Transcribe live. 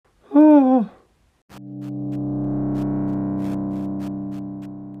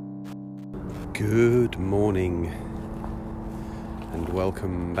Good morning and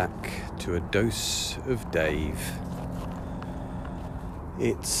welcome back to a dose of Dave.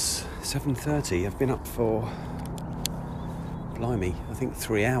 It's 7:30. I've been up for, blimey, I think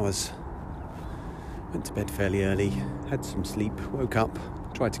 3 hours. Went to bed fairly early, had some sleep, woke up,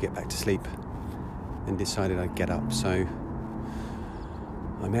 tried to get back to sleep and decided I'd get up. So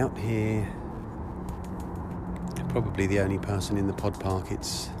I'm out here, probably the only person in the pod park.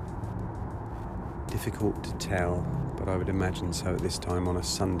 It's difficult to tell, but I would imagine so at this time on a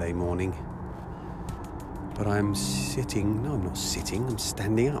Sunday morning. But I'm sitting, no I'm not sitting, I'm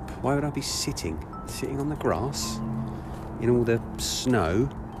standing up. Why would I be sitting? Sitting on the grass in all the snow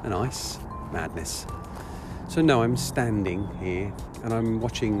and ice? Madness. So no, I'm standing here and I'm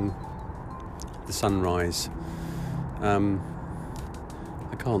watching the sunrise. I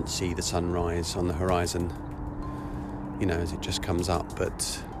can't see the sunrise on the horizon, you know, as it just comes up,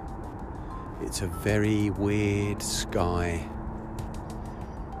 but it's a very weird sky.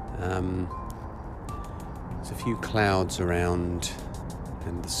 There's a few clouds around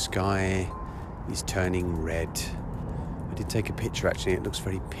and the sky is turning red. I did take a picture actually, it looks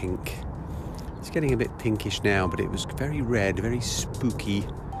very pink. It's getting a bit pinkish now, but it was very red, very spooky.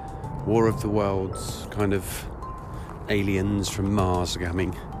 War of the Worlds, kind of aliens from Mars are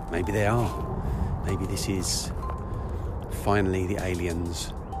coming. Maybe they are. Maybe this is finally the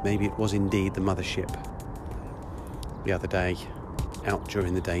aliens. Maybe it was indeed the mothership the other day, out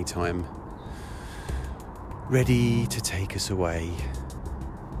during the daytime, ready to take us away.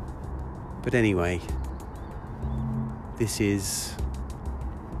 But anyway, this is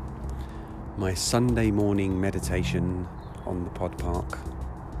my Sunday morning meditation on the pod park.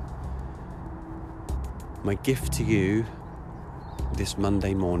 My gift to you this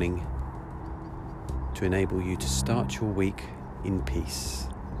Monday morning to enable you to start your week in peace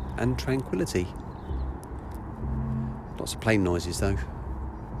and tranquility. Lots of plane noises though,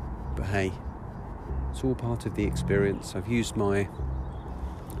 but hey, it's all part of the experience. I've used my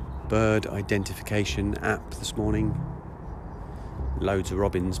bird identification app this morning. Loads of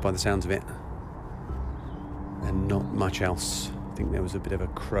robins by the sounds of it, and not much else. I think there was a bit of a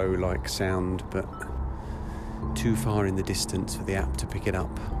crow-like sound, but too far in the distance for the app to pick it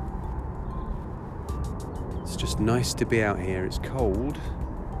up. It's just nice to be out here. It's cold,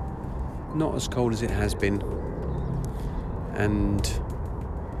 not as cold as it has been, and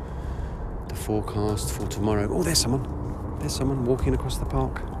the forecast for tomorrow. Oh, there's someone walking across the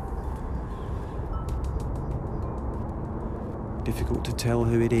park. Difficult to tell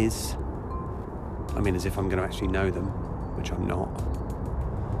who it is. I mean, as if I'm going to actually know them, which I'm not.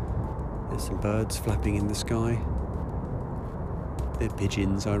 There's some birds flapping in the sky. They're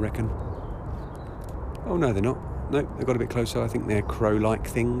pigeons, I reckon. Oh no, they're not. No, they've got a bit closer. I think they're crow-like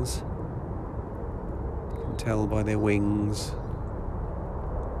things. You can tell by their wings.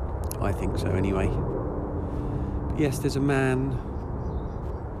 I think so anyway. But yes, there's a man.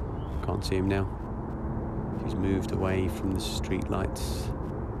 Can't see him now. He's moved away from the street lights.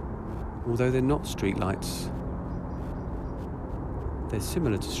 Although they're not street lights. They're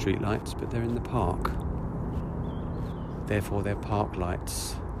similar to street lights, but they're in the park. Therefore, they're park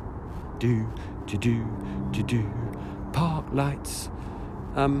lights. Park lights.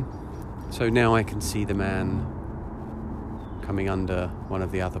 So now I can see the man coming under one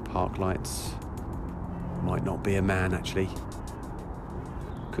of the other park lights. Might not be a man, actually.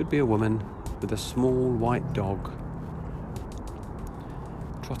 Could be a woman with a small white dog.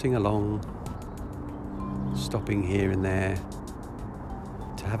 Trotting along, stopping here and there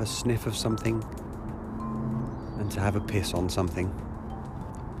to have a sniff of something and to have a piss on something.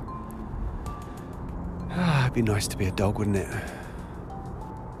 It'd be nice to be a dog, wouldn't it?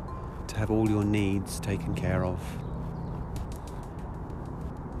 To have all your needs taken care of.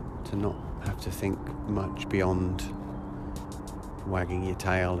 To not have to think much beyond wagging your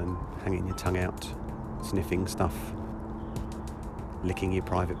tail and hanging your tongue out, sniffing stuff, licking your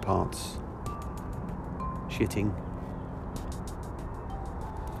private parts, shitting,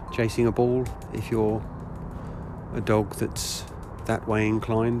 chasing a ball if you're a dog that's that way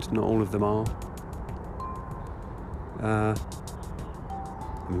inclined. Not all of them are. I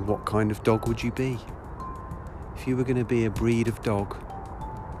mean, what kind of dog would you be? If you were going to be a breed of dog,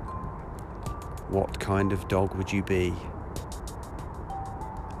 what kind of dog would you be?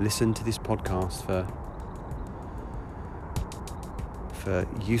 Listen to this podcast for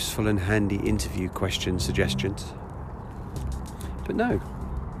useful and handy interview question suggestions. But no,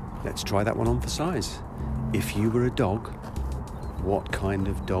 let's try that one on for size. If you were a dog, what kind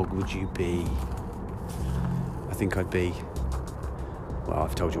of dog would you be? I think I'd be, well,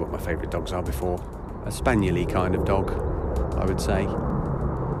 I've told you what my favourite dogs are before. a spaniel-y kind of dog, I would say.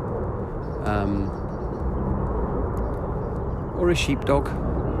 Or a sheepdog.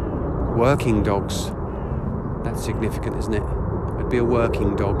 Working dogs. That's significant, isn't it? It'd be a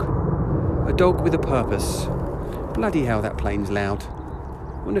working dog. A dog with a purpose. Bloody hell, that plane's loud.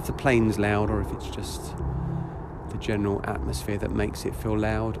 I wonder if the plane's loud or if it's just the general atmosphere that makes it feel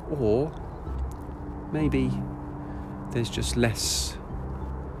loud. Or maybe there's just less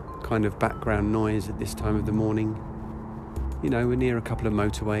kind of background noise at this time of the morning. You know, we're near a couple of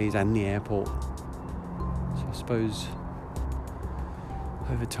motorways and the airport. So I suppose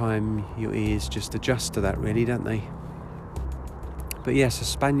over time your ears just adjust to that, really, don't they? But yes, a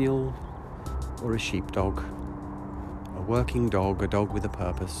spaniel or a sheepdog, a working dog, a dog with a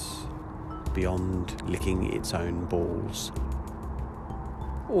purpose beyond licking its own balls.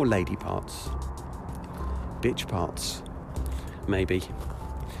 Or lady parts, bitch parts, maybe.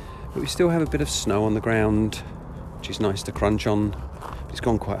 But we still have a bit of snow on the ground, which is nice to crunch on. It's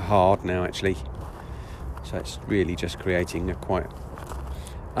gone quite hard now, actually, so it's really just creating a quite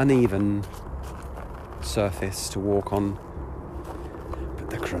uneven surface to walk on, but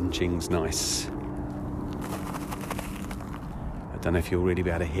the crunching's nice. I don't know if you'll really be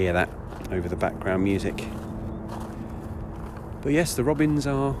able to hear that over the background music, but yes, the robins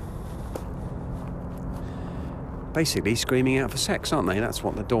are basically screaming out for sex, aren't they? That's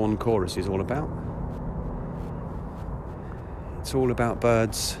what the dawn chorus is all about. It's all about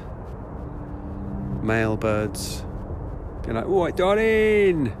birds, male birds. You're like, "All right,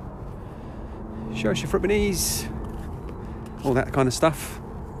 darling, show us your front knees," all that kind of stuff.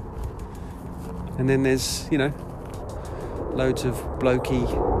 And then there's, you know, loads of blokey,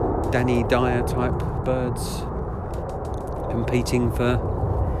 Danny Dyer type birds competing for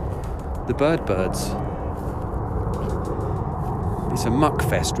the birds. It's a muck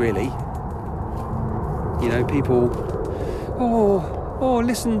fest, really. You know, people, oh,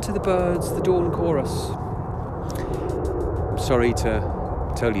 listen to the birds, the dawn chorus. Sorry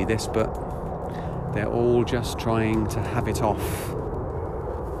to tell you this, but they're all just trying to have it off,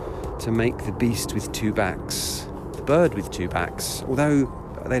 to make the beast with two backs, the bird with two backs, although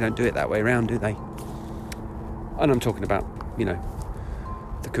they don't do it that way around, do they? And I'm talking about, you know,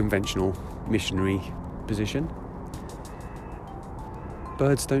 the conventional missionary position.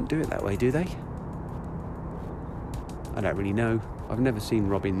 Birds don't do it that way, do they? I don't really know. I've never seen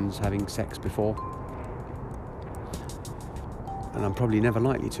robins having sex before. And I'm probably never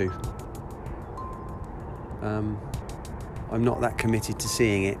likely to. I'm not that committed to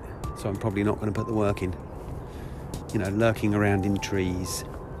seeing it, so I'm probably not going to put the work in. You know, lurking around in trees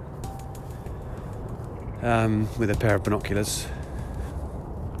with a pair of binoculars.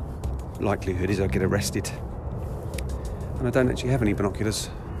 Likelihood is I'll get arrested. And I don't actually have any binoculars.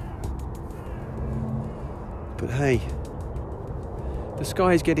 But hey, the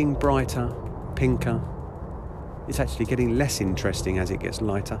sky is getting brighter, pinker. It's actually getting less interesting as it gets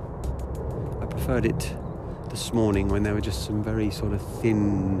lighter. I preferred it this morning when there were just some very sort of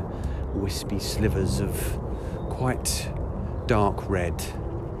thin, wispy slivers of quite dark red.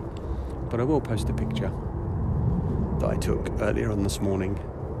 But I will post a picture that I took earlier on this morning.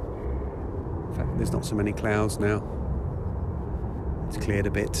 In fact, there's not so many clouds now. It's cleared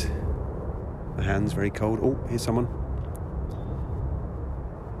a bit. My hand's very cold. Oh, here's someone.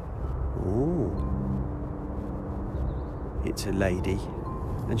 Oh. It's a lady,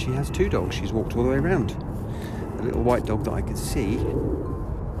 and she has two dogs. She's walked all the way around. A little white dog that I could see,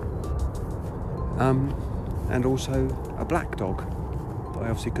 and also a black dog that I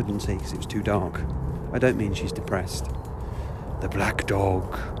obviously couldn't see because it was too dark. I don't mean she's depressed. The black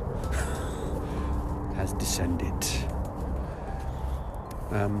dog has descended.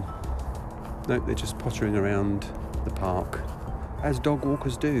 No, they're just pottering around the park, as dog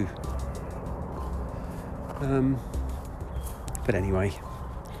walkers do. But anyway,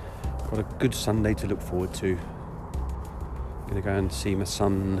 got a good Sunday to look forward to. Going to go and see my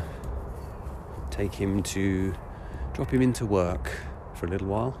son, drop him into work for a little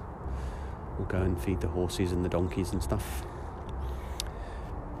while. We'll go and feed the horses and the donkeys and stuff.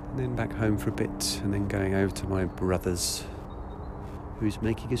 And then back home for a bit, and then going over to my brother's, who's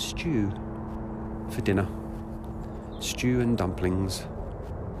making a stew for dinner. Stew and dumplings.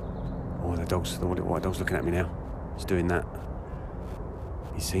 Oh, the white dog's looking at me now. It's doing that.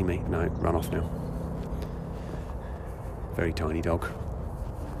 You see me? No, run off now. Very tiny dog.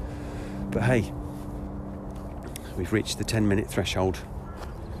 But hey, we've reached the 10-minute threshold,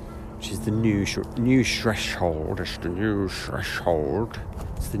 which is the new threshold. It's the new threshold.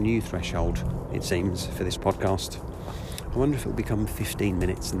 It's the new threshold, it seems, for this podcast. I wonder if it'll become 15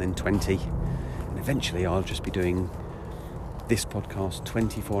 minutes and then 20, and eventually I'll just be doing this podcast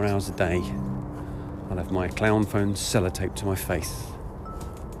 24 hours a day. I'll have my clown phone sellotaped to my face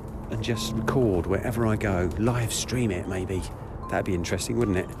and just record wherever I go, live stream it maybe. That'd be interesting,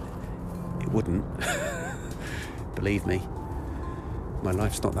 wouldn't it? It wouldn't. Believe me, my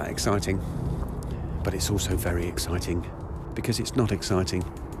life's not that exciting, but it's also very exciting because it's not exciting.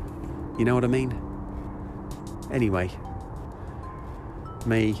 You know what I mean? Anyway,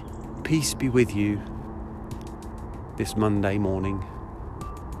 may peace be with you this Monday morning.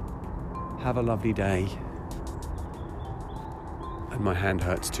 Have a lovely day. And my hand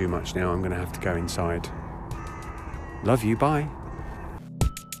hurts too much now. I'm going to have to go inside. Love you. Bye.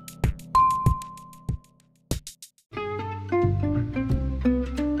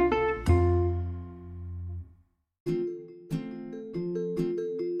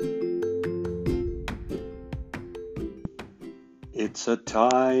 It's a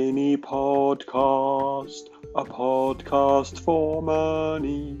tiny podcast, a podcast for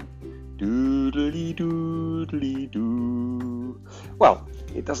money. Doodly doodly doo. Well,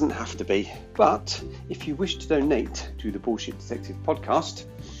 it doesn't have to be, but if you wish to donate to the Bullshit Detective podcast,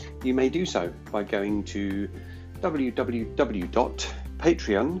 you may do so by going to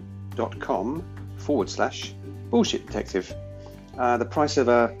www.patreon.com/Bullshit Detective. The price of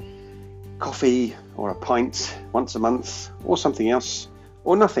a coffee or a pint once a month or something else,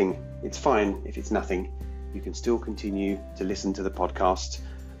 or nothing. It's fine if it's nothing. You can still continue to listen to the podcast,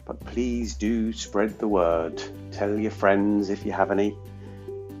 but please do spread the word. Tell your friends, if you have any,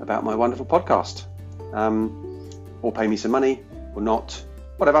 about my wonderful podcast. Or pay me some money or not,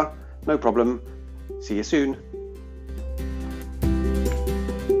 whatever, no problem. See you soon.